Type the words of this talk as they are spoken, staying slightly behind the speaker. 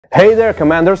Hey there,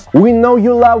 Commanders! We know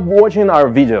you love watching our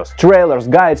videos, trailers,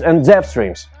 guides and dev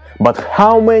streams. But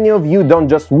how many of you don't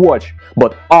just watch,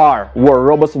 but are War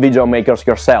Robots video makers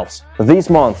yourselves? This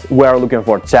month we are looking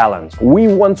for talent. We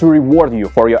want to reward you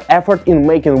for your effort in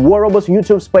making War Robots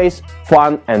YouTube space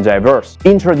fun and diverse.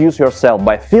 Introduce yourself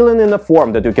by filling in a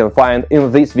form that you can find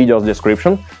in this video's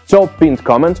description, top pinned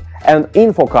comment and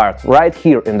info card right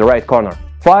here in the right corner.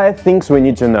 5 things we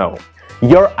need to know.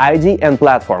 Your ID and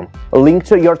platform, link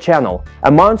to your channel,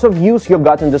 amount of views you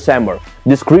got in December,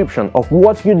 description of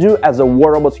what you do as a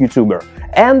War Robots YouTuber,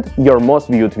 and your most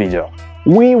viewed video.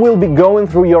 We will be going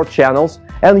through your channels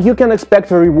and you can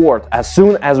expect a reward as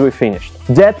soon as we finish.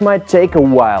 That might take a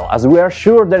while, as we are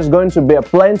sure there's going to be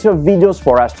plenty of videos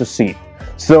for us to see.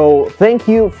 So thank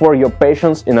you for your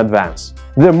patience in advance.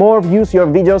 The more views your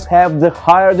videos have, the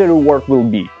higher the reward will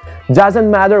be.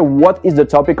 Doesn't matter what is the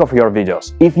topic of your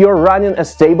videos. If you're running a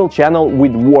stable channel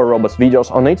with War Robots videos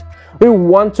on it, we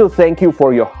want to thank you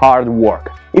for your hard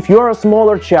work. If you're a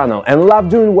smaller channel and love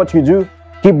doing what you do,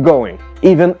 keep going.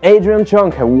 Even Adrian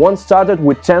Chung once started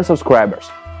with 10 subscribers.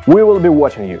 We will be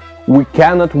watching you. We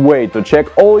cannot wait to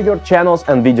check all your channels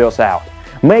and videos out.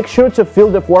 Make sure to fill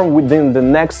the form within the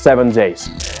next 7 days.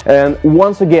 And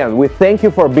once again, we thank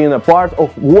you for being a part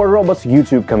of War Robots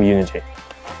YouTube community.